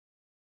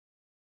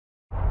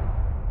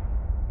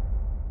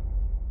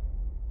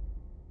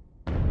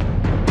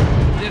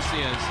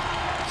This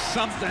is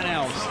something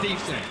else.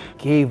 Steveson.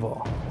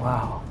 Gable,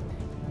 wow.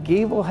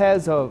 Gable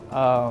has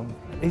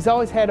he's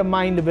always had a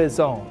mind of his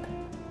own.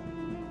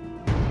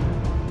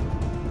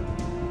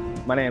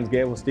 My name's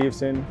Gable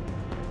Steveson.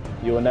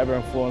 You will never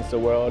influence the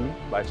world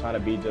by trying to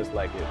be just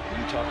like it.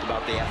 You talked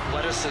about the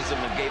athleticism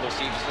of Gable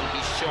Steveson.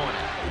 He's showing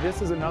it.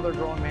 This is another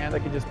grown man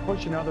that can just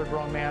push another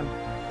grown man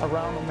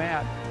around the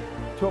mat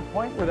to a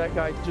point where that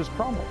guy just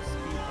crumbles.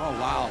 Oh,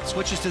 wow.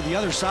 Switches to the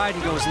other side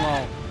and goes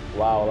low.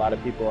 Wow, a lot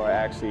of people are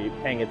actually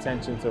paying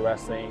attention to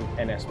wrestling,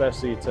 and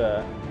especially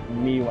to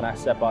me when I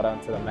step out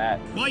onto the mat.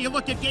 Well, you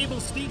look at Gable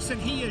Steveson,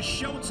 he is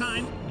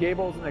showtime.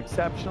 Gable's an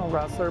exceptional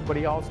wrestler, but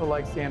he also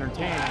likes to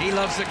entertain. He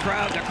loves the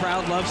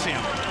crowd loves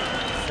him.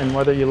 And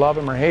whether you love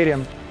him or hate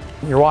him,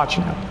 you're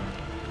watching him.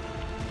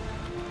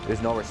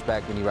 There's no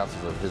respect when he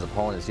wrestles with his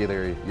opponents.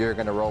 Either you're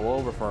going to roll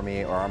over for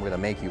me or I'm going to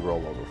make you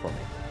roll over for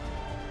me.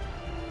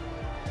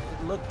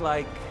 It looked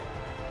like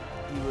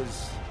he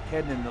was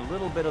heading in a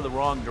little bit of the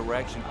wrong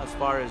direction as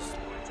far as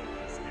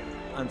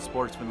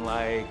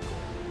unsportsmanlike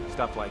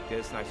stuff like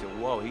this. And I said,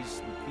 whoa,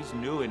 he's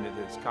new into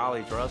this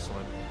college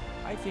wrestling.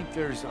 I think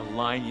there's a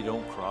line you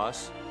don't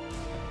cross.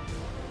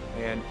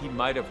 And he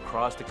might have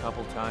crossed a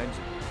couple times.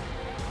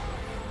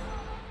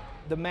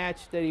 The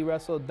match that he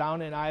wrestled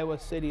down in Iowa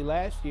City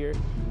last year,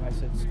 I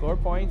said score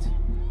points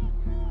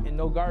and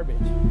no garbage.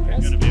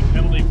 There's going to be a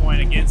penalty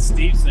point against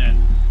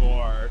Steveson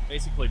for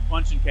basically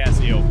punching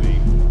Cassiope.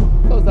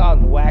 Goes out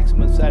and whacks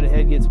him inside the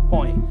head, gets a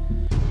point.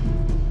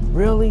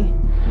 Really?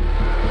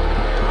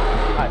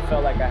 I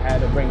felt like I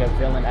had to bring a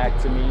villain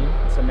act to me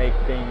to make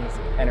things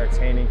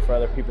entertaining for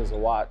other people to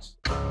watch.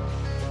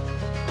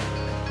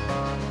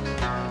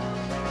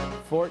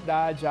 Fort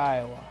Dodge,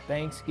 Iowa,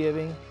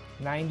 Thanksgiving,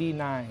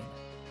 '99.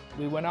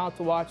 We went out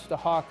to watch the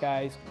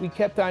Hawkeyes. We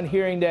kept on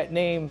hearing that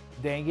name,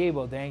 Dan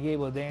Gable, Dan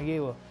Gable, Dan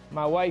Gable.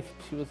 My wife,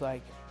 she was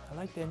like, I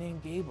like that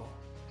name, Gable.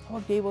 How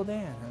about Gable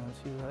Dan? And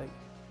she was like,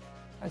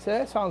 I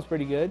said, that sounds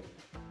pretty good.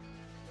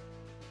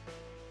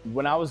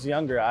 When I was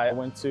younger, I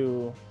went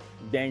to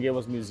Dan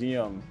Gable's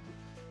museum.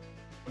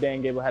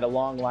 Dan Gable had a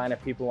long line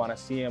of people want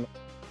to see him.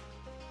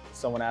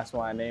 Someone asked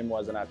what my name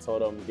was, and I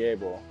told them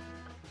Gable.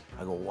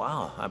 I go,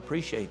 wow, I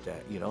appreciate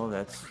that. You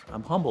know,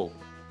 I'm humbled.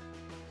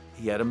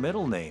 He had a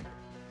middle name.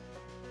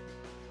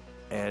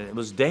 And it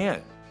was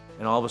Dan.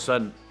 And all of a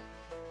sudden,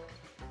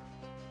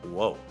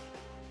 whoa,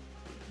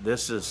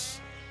 this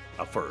is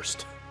a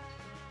first.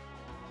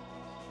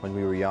 When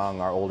we were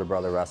young, our older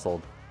brother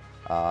wrestled,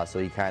 so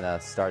he kind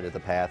of started the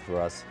path for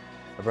us.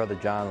 My brother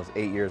John was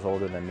 8 years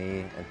older than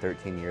me and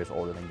 13 years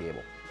older than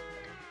Gable.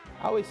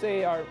 I always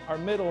say our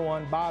middle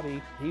one,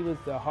 Bobby, he was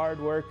the hard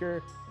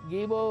worker.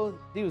 Gable,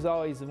 he was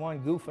always the one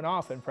goofing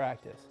off in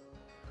practice.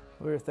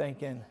 We were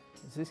thinking,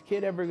 is this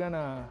kid ever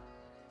gonna,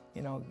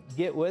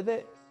 get with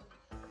it?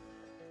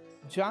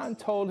 John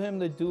told him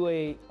to do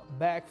a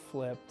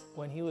backflip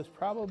when he was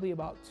probably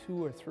about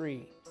 2 or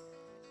 3.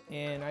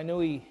 And I knew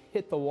he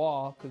hit the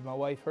wall because my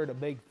wife heard a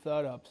big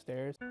thud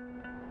upstairs. In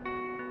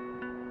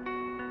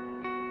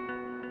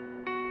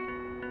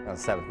the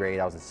 7th grade,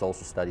 I was in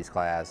social studies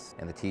class,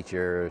 and the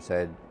teacher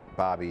said,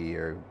 Bobby,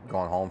 you're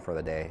going home for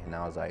the day. And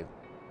I was like,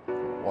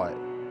 what?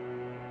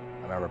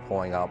 I remember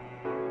pulling up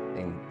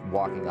and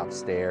walking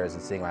upstairs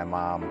and seeing my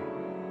mom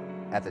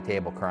at the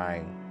table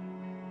crying.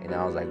 And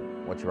I was like,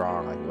 what's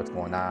wrong? Like, what's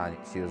going on?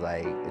 She was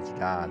like, it's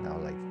John. And I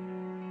was like,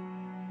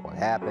 what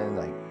happened?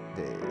 Like,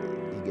 did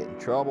he get in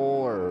trouble,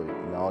 or,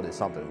 did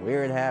something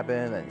weird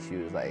happen? And she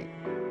was like,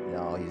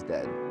 no, he's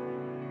dead.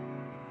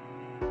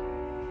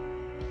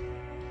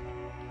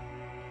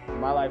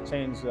 My life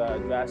changed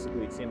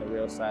drastically, seeing the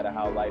real side of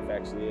how life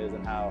actually is,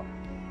 and how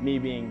me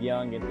being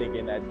young and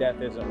thinking that death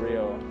isn't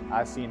real,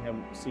 I see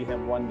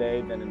him one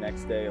day, then the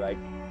next day, like,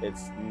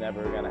 it's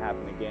never gonna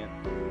happen again.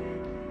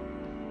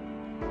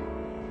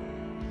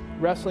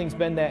 Wrestling's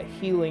been that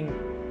healing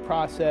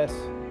process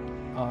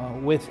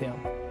with him,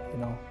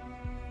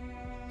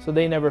 so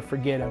they never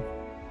forget him.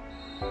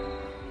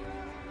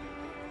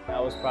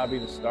 That was probably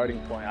the starting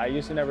point. I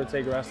used to never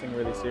take wrestling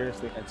really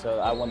seriously until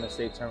I won the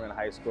state tournament in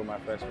high school my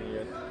freshman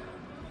year.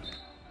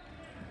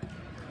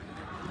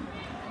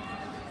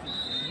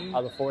 I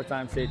was a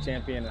 4-time state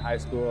champion in high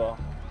school.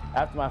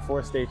 After my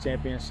 4th state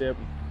championship,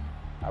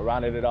 I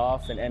rounded it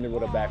off and ended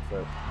with a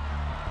backflip.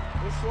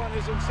 This one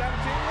is in 17.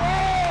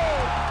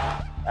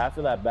 Whoa!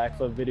 After that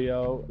backflip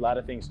video, a lot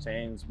of things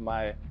changed.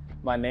 My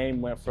name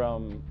went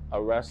from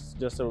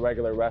just a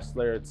regular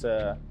wrestler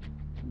to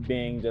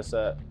being just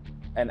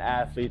an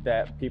athlete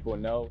that people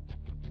know.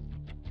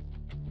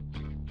 I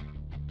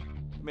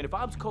mean, if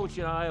I was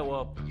coaching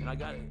Iowa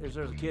and there's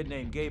a kid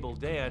named Gable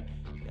Dan,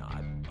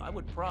 I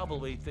would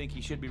probably think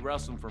he should be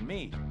wrestling for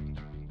me.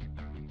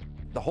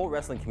 The whole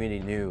wrestling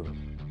community knew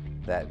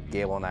that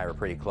Gable and I were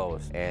pretty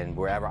close, and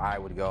wherever I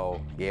would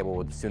go, Gable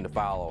would soon to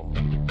follow.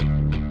 Control,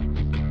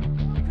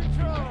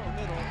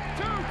 middle,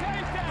 2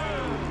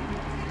 takedowns.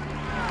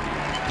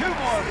 2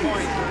 more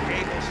points for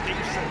Gable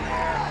Steveson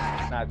there.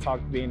 And I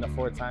talked being a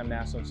 4-time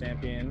national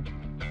champion,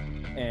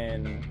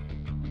 and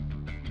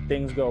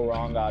things go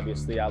wrong,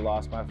 obviously. I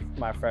lost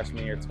my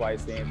freshman year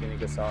twice to Anthony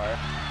Cassar.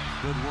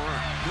 Good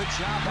work. Good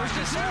job by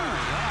Cassar.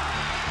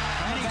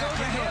 And he goes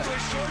ahead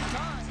with short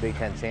time. Big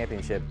Ten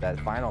championship, that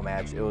final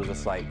match, it was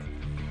just like,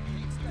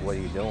 what are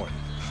you doing?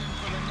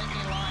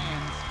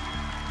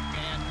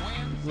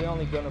 We're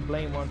only going to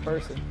blame one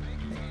person.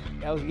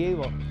 That was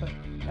Gable.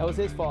 That was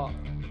his fault.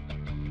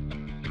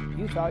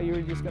 You thought you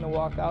were just going to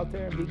walk out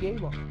there and be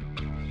Gable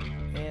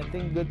and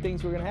think good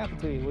things were going to happen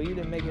to you. Well, you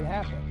didn't make it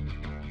happen.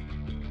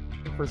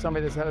 For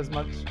somebody that's had as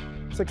much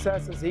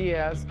success as he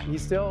has, he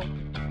still,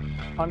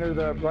 under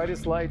the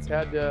brightest lights,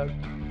 had to,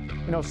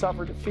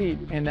 suffer defeat,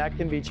 and that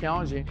can be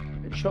challenging.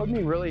 It showed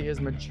me really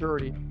his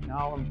maturity and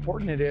how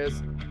important it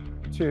is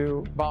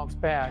to bounce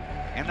back.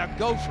 And the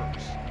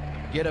Gophers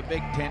get a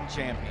Big Ten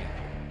champion.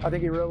 I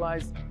think he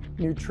realized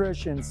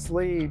nutrition,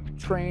 sleep,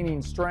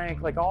 training,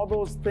 strength, like all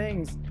those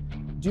things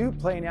do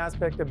play an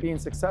aspect of being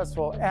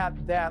successful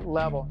at that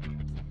level.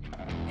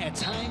 At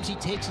times he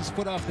takes his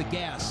foot off the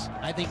gas.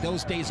 I think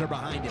those days are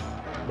behind him.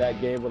 That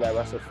Gable that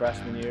wrestled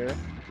freshman year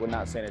would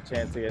not stand a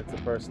chance against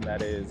the person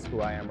that is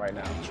who I am right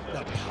now.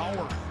 The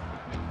power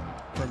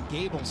from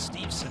Gable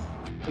Steveson.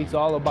 It's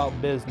all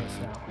about business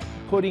now.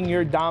 Putting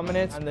your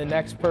dominance on the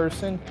next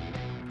person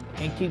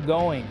and keep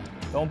going.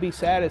 Don't be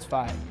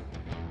satisfied.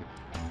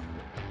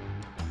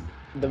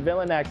 The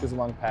villain act is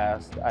long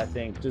past. I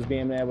think just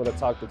being able to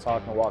talk the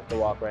talk and walk the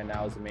walk right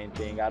now is the main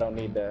thing. I don't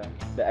need the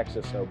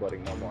extra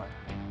showboating no more.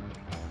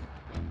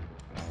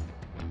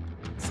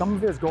 Some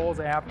of his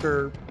goals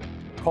after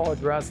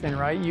college wrestling,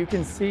 right? You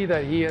can see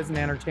that he is an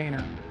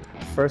entertainer.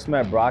 First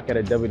met Brock at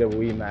a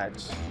WWE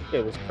match.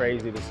 It was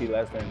crazy to see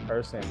Lesnar in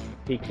person.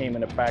 He came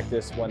into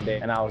practice one day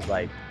and I was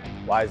like,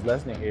 why is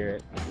Lesnar here?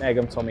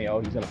 Nagum told me,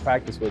 oh, he's gonna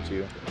practice with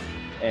you.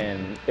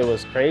 And it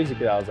was crazy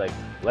because I was like,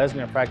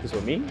 Lesnar in practice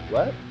with me?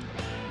 What?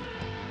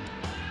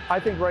 I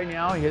think right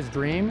now his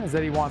dream is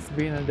that he wants to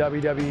be in the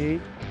WWE.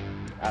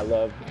 I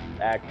love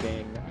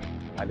acting.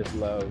 I just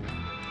love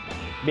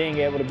being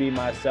able to be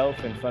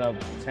myself in front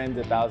of tens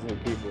of thousands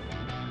of people.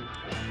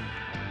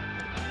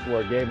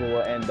 Where Gable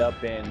will end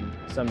up in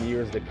some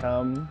years to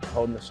come,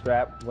 holding the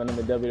strap, winning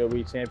the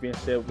WWE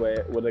Championship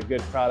with a good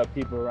crowd of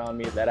people around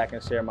me that I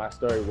can share my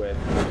story with.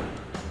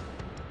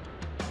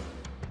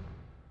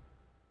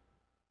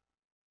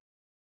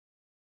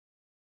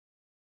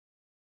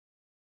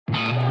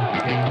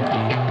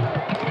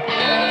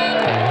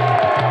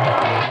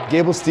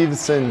 Gable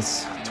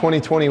Stevenson's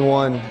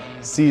 2021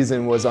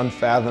 season was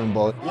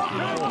unfathomable.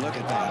 Wow, look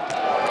at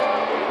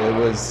that. It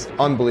was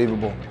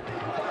unbelievable.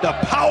 The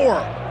power,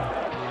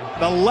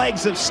 the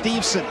legs of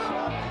Steveson.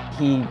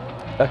 He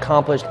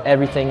accomplished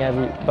everything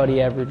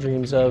everybody ever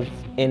dreams of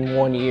in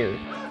 1 year.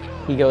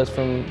 He goes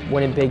from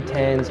winning Big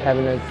Tens,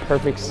 having a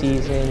perfect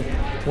season,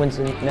 wins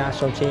the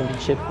national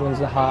championship, wins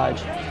the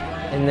Hodge,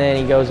 and then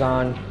he goes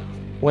on,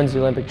 wins the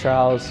Olympic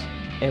trials,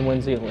 and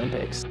wins the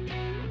Olympics.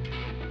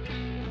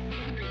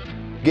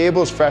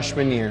 Gable's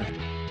freshman year,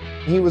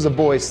 he was a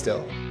boy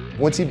still.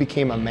 Once he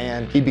became a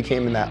man, he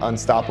became that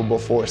unstoppable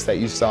force that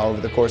you saw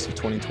over the course of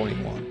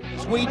 2021.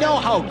 We know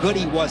how good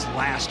he was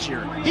last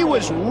year. He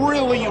was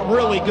really,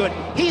 really good.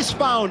 He's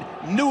found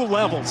new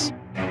levels.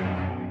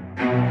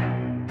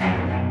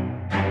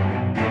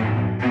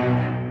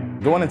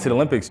 Going into the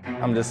Olympics,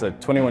 I'm just a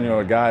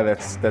 21-year-old guy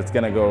that's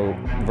gonna go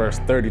versus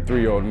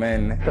 33-year-old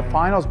men. The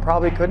finals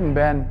probably couldn't have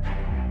been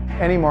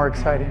any more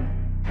exciting.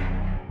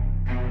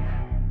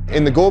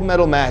 In the gold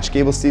medal match,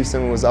 Gable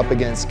Steveson was up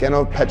against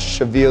Geno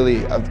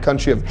Petrushvili of the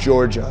country of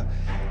Georgia,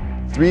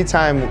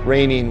 three-time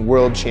reigning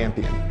world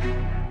champion.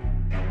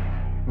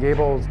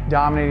 Gable's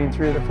dominating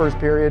through the first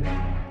period.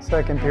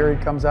 Second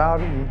period comes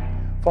out, he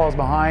falls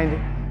behind.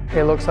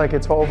 It looks like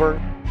it's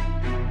over.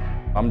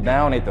 I'm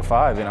down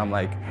 8-5, and I'm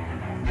like,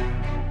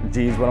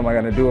 geez, what am I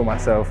gonna do with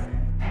myself?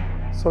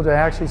 So to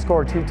actually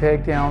score 2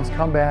 takedowns,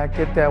 come back,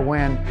 get that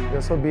win,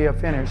 this will be a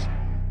finish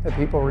that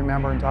people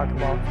remember and talk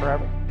about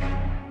forever.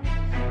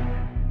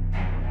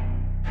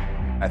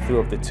 I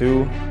threw up the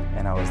 2,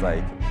 and I was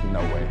like,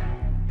 no way.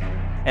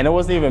 And it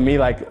wasn't even me,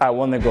 like, I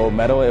won the gold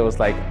medal, it was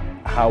like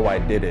how I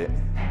did it.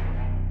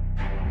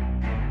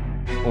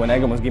 When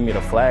Egan was giving me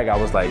the flag, I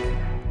was like,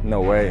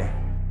 no way.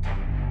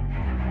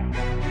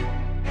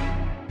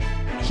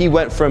 He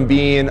went from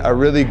being a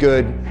really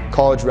good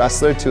college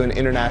wrestler to an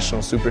international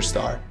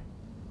superstar.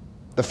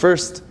 The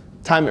first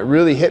time it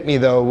really hit me,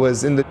 though,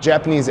 was in the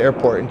Japanese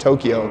airport in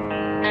Tokyo.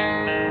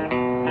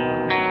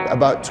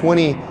 About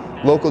 20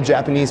 local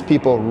Japanese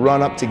people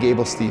run up to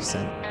Gable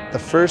Steveson. The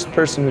first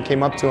person who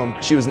came up to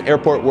him, she was an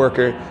airport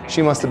worker.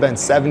 She must have been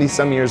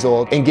 70-some years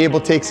old. And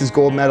Gable takes his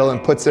gold medal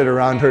and puts it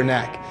around her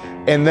neck.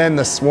 And then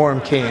the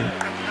swarm came.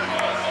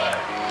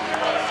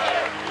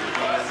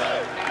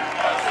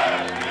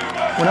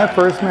 When I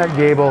first met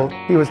Gable,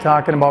 he was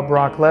talking about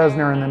Brock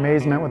Lesnar and the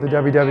amazement with the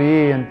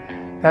WWE,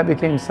 and that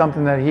became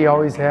something that he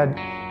always had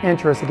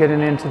interest in getting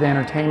into the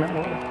entertainment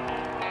world.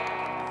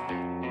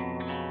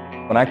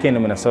 When I came to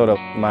Minnesota,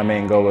 my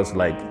main goal was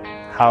like,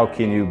 how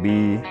can you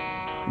be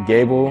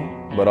Gable,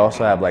 but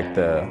also have like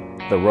the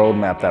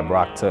roadmap that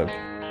Brock took?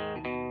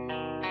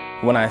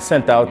 When I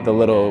sent out the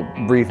little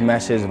brief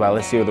message about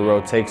let's see where the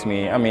road takes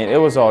me, I mean,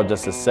 it was all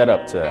just a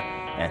setup to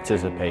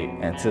anticipate.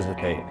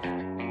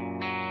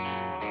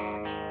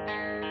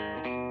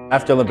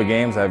 After Olympic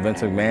Games, I had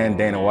Vince McMahon,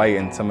 Dana White,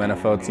 and some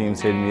NFL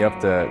teams hitting me up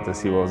to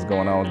see what was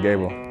going on with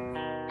Gable.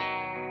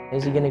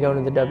 Is he going to go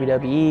into the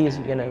WWE? Is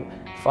he going to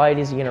fight?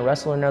 Is he going to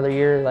wrestle another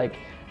year? Like,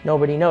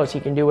 nobody knows. He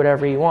can do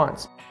whatever he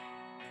wants.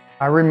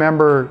 I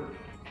remember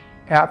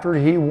after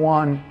he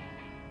won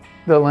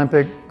the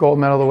Olympic gold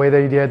medal the way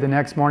that he did, the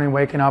next morning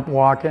waking up,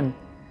 walking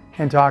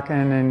and talking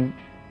and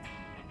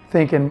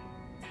thinking,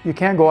 you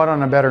can't go out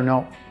on a better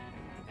note.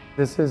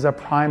 This is a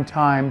prime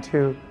time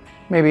to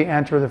maybe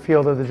enter the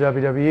field of the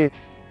WWE.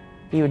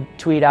 He would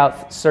tweet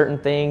out certain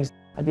things.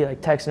 I'd be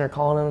like texting or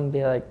calling him and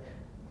be like,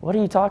 what are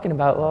you talking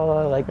about?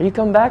 Well, like, are you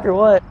coming back or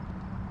what?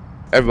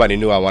 Everybody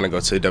knew I want to go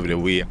to the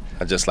WWE.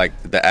 I just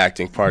liked the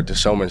acting part, the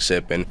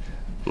showmanship, and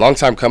long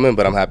time coming,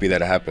 but I'm happy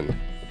that it happened.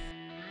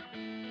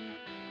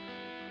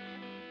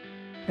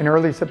 In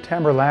early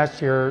September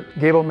last year,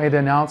 Gable made the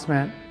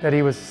announcement that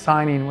he was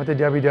signing with the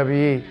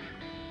WWE,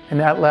 and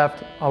that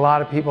left a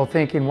lot of people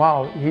thinking,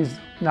 wow, he's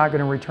not going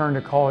to return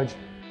to college.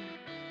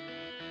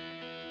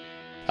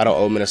 I don't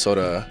owe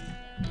Minnesota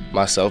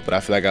myself, but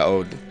I feel like I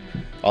owed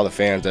all the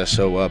fans that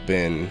show up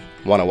and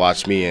want to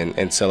watch me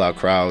and sell out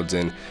crowds,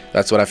 and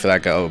that's what I feel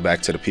like I owe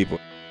back to the people.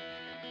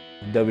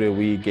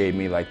 WWE gave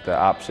me like the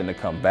option to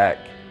come back,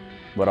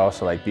 but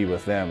also like be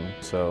with them.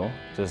 So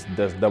just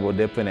double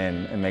dipping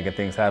and making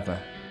things happen.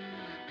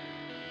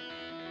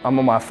 I'm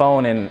on my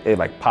phone and it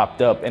like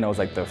popped up and it was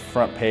like the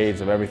front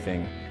page of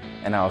everything.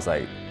 And I was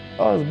like,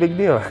 oh, it's a big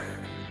deal.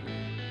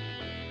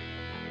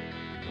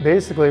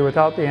 Basically,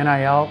 without the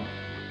NIL,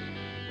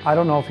 I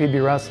don't know if he'd be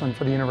wrestling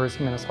for the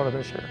University of Minnesota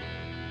this year.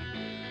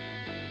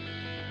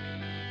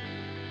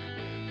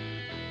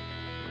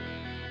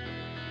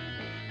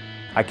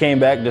 I came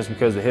back just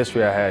because of the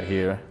history I had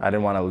here. I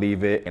didn't want to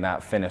leave it and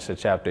not finish a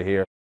chapter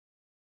here.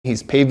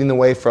 He's paving the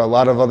way for a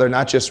lot of other,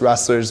 not just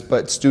wrestlers,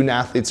 but student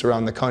athletes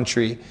around the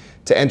country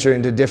to enter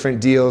into different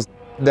deals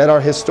that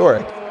are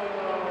historic.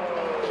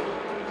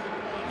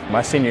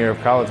 My senior year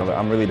of college,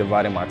 I'm really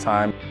dividing my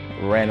time.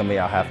 Randomly,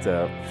 I'll have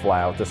to fly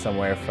out to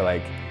somewhere for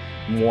like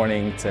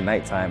morning to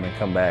nighttime and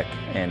come back.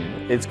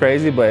 And it's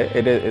crazy, but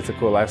it's a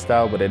cool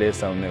lifestyle, but it is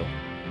something new.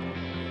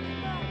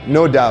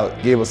 No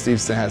doubt, Gable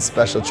Steveson has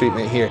special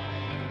treatment here.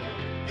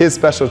 His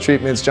special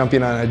treatment is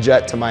jumping on a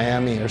jet to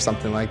Miami or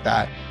something like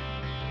that.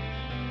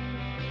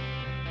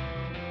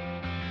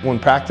 When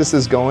practice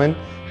is going,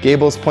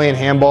 Gable's playing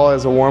handball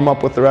as a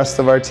warm-up with the rest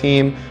of our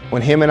team.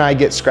 When him and I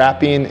get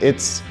scrapping,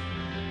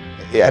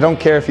 I don't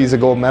care if he's a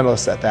gold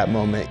medalist at that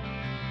moment.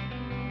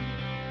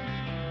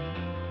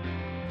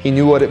 He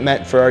knew what it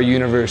meant for our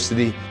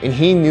university, and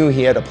he knew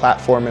he had a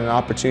platform and an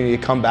opportunity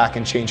to come back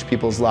and change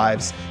people's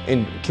lives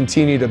and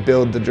continue to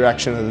build the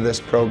direction of this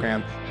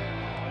program.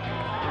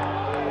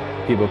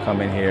 People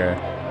come in here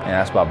and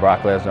ask about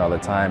Brock Lesnar all the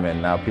time,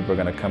 and now people are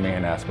going to come in here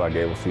and ask about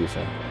Gable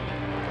Steveson.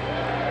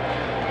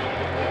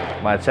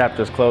 My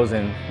chapter's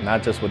closing,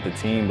 not just with the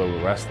team, but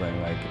with wrestling,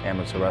 like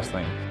amateur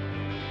wrestling.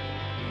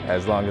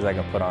 As long as I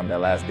can put on that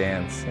last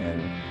dance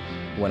and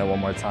win it one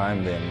more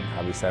time, then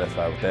I'll be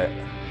satisfied with that.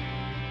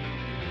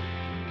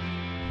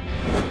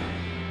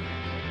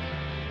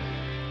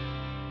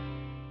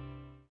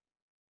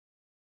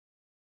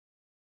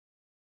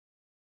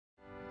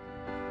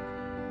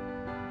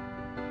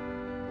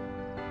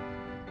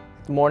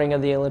 The morning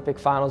of the Olympic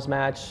finals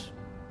match,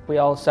 we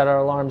all set our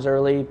alarms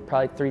early,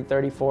 probably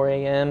 3:30, 4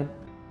 a.m.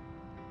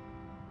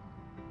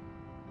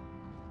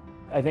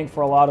 I think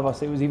for a lot of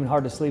us, it was even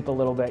hard to sleep a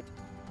little bit.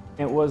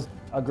 It was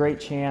a great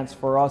chance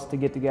for us to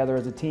get together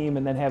as a team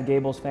and then have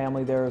Gable's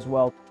family there as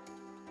well.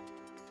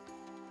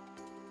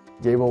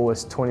 Gable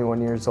was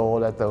 21 years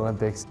old at the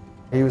Olympics.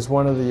 He was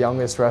one of the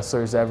youngest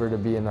wrestlers ever to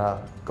be in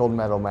a gold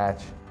medal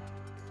match.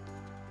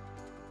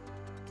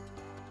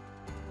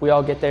 We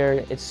all get there,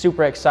 it's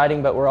super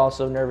exciting, but we're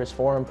also nervous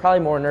for him. Probably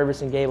more nervous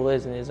than Gable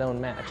is in his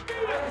own match.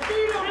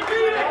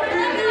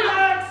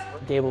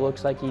 Gable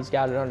looks like he's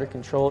got it under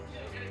control.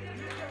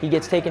 He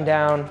gets taken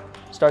down,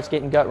 starts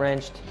getting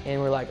gut-wrenched,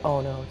 and we're like,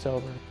 oh no, it's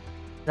over.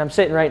 And I'm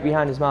sitting right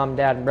behind his mom,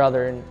 dad, and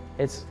brother, and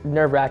it's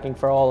nerve-wracking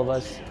for all of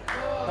us.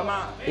 Come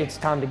on. It's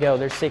time to go.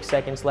 There's 6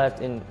 seconds left,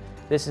 and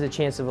this is a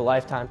chance of a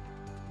lifetime.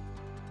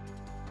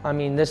 I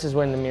mean, this is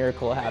when the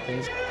miracle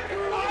happens.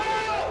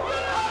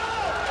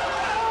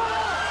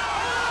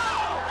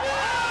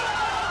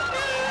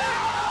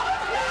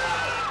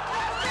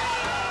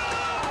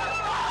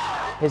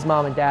 His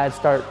mom and dad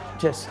start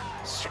just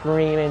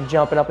screaming,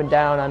 jumping up and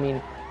down. I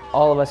mean,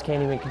 all of us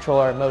can't even control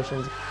our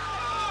emotions.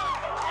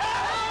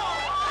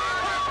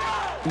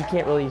 You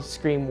can't really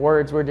scream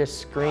words, we're just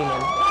screaming.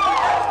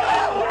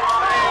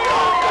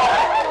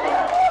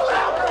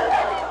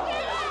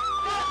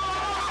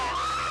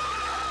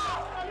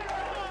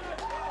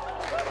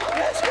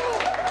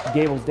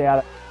 Gable's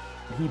dad,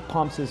 he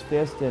pumps his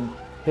fist and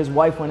his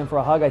wife went in for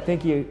a hug. I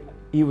think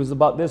he was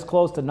about this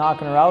close to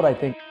knocking her out, I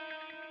think.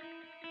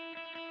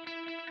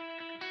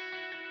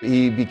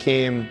 He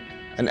became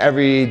an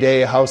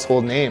everyday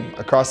household name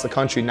across the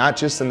country, not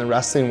just in the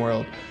wrestling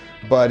world,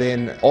 but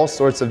in all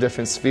sorts of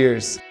different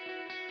spheres.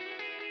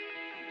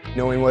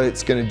 Knowing what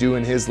it's going to do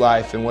in his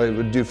life and what it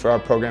would do for our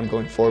program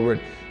going forward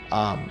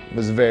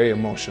was a very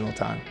emotional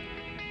time.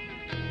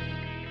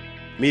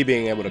 Me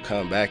being able to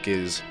come back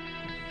is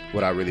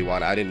what I really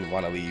want. I didn't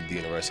want to leave the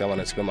university. I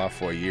wanted to spend my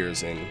 4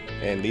 years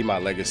and leave my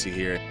legacy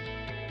here.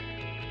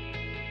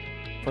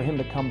 For him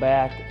to come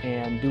back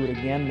and do it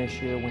again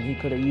this year when he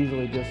could have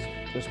easily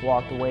just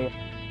walked away,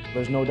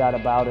 there's no doubt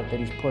about it that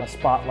he's put a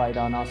spotlight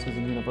on us as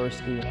a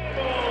university.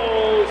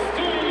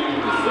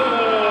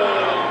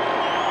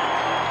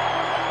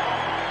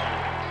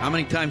 How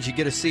many times you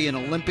get to see an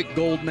Olympic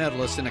gold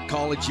medalist in a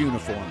college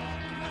uniform?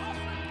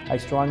 I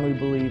strongly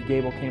believe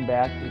Gable came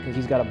back because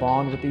he's got a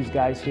bond with these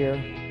guys here.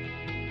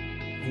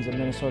 He's a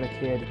Minnesota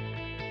kid.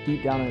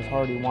 Deep down in his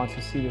heart, he wants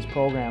to see this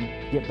program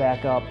get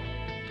back up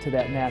to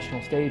that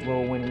national stage where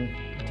we're winning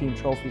team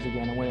trophies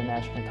again and winning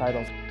national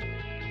titles.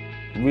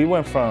 We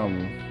went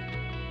from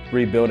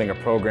rebuilding a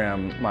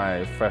program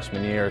my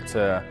freshman year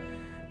to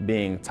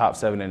being top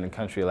 7 in the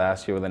country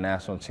last year with a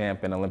national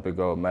champion, Olympic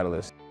gold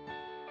medalist.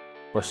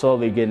 We're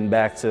slowly getting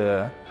back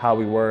to how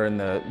we were in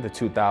the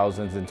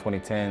 2000s and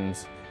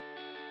 2010s.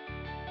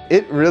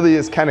 It really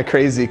is kind of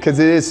crazy because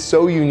it is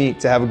so unique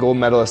to have a gold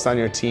medalist on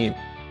your team.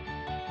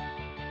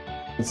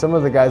 Some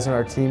of the guys on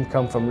our team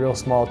come from real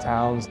small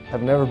towns,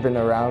 have never been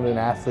around an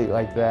athlete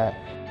like that.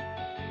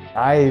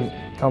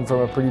 I come from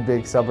a pretty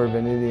big suburb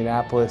in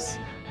Indianapolis,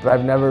 but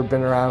I've never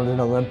been around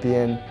an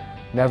Olympian,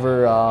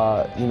 never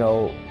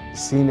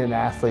seen an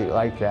athlete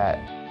like that.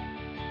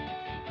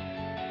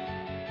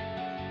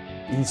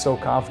 He's so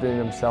confident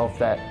in himself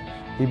that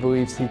he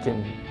believes he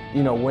can,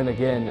 win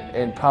again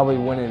and probably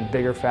win in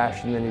bigger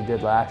fashion than he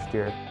did last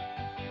year.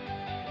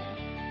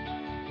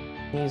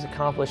 He's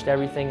accomplished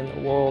everything in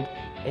the world,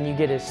 and you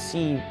get to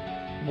see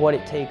what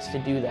it takes to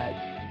do that.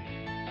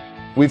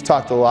 We've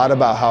talked a lot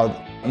about how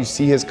you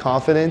see his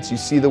confidence, you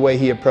see the way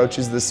he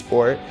approaches the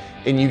sport,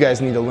 and you guys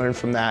need to learn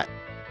from that.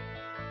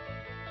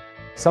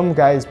 Some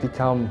guys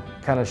become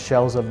kind of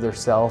shells of their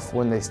self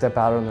when they step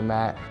out on the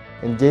mat,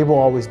 and Gable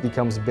always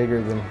becomes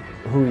bigger than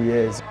who he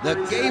is. The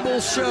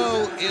Gable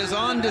show is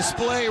on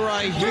display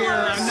right here.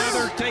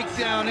 Another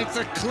takedown. It's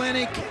a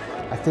clinic.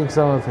 I think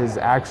some of his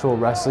actual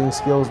wrestling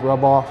skills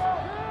rub off,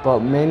 but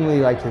mainly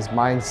like his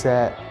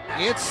mindset.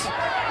 It's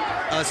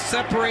a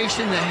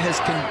separation that has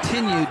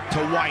continued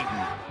to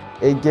widen.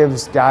 It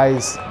gives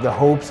guys the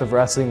hopes of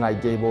wrestling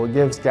like Gable. It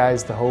gives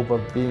guys the hope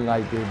of being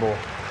like Gable.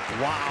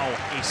 Wow,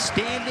 a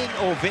standing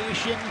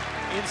ovation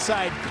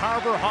inside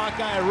Carver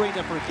Hawkeye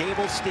Arena for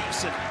Gable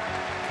Steveson.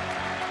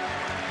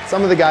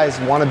 Some of the guys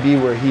want to be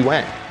where he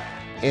went,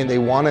 and they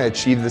want to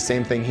achieve the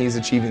same thing he's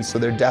achieving, so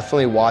they're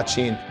definitely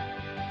watching.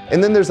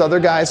 And then there's other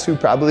guys who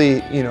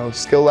probably,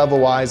 skill level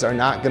wise are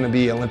not going to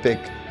be Olympic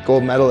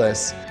gold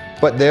medalists,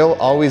 but they'll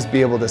always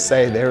be able to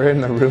say they were in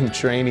the room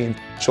training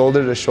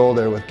shoulder to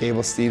shoulder with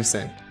Gable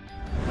Steveson.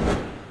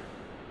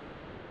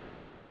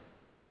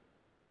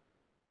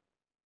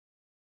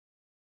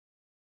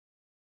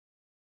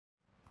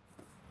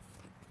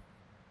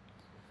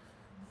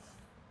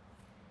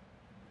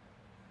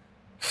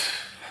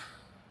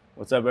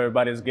 What's up,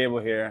 everybody? It's Gable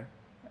here,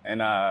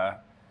 and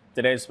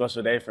today's a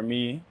special day for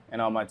me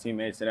and all my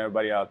teammates and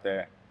everybody out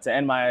there. To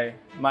end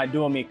my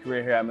dual meet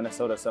career here at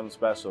Minnesota is something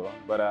special,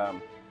 but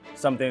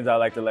some things I'd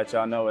like to let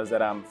y'all know is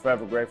that I'm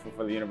forever grateful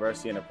for the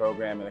university and the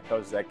program and the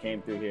coaches that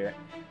came through here.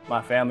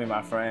 My family,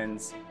 my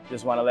friends,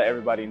 just want to let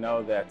everybody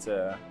know that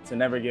to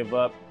never give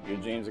up. Your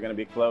dreams are going to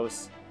be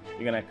close.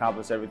 You're going to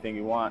accomplish everything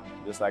you want,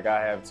 just like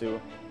I have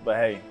too. But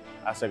hey,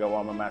 I still got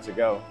one more match to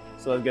go.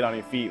 So let's get on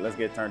your feet, let's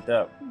get turned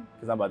up,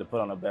 because I'm about to put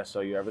on the best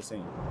show you ever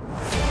seen.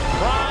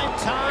 Prime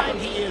time,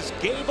 he is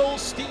Gable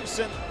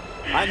Steveson,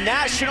 a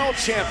national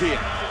champion.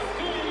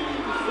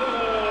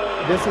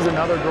 This is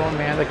another grown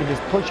man that can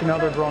just push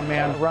another grown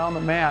man around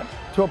the mat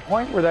to a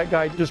point where that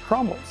guy just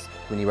crumbles.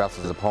 When he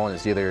wrestles his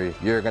opponents, either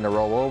you're going to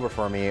roll over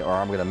for me or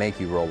I'm going to make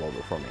you roll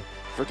over for me.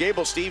 For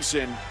Gable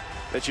Steveson,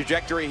 the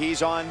trajectory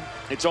he's on,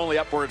 it's only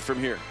upward from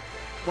here.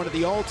 One of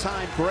the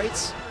all-time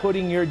greats.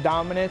 Putting your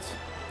dominance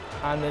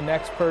on the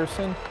next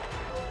person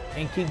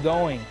and keep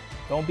going.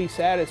 Don't be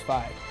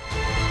satisfied.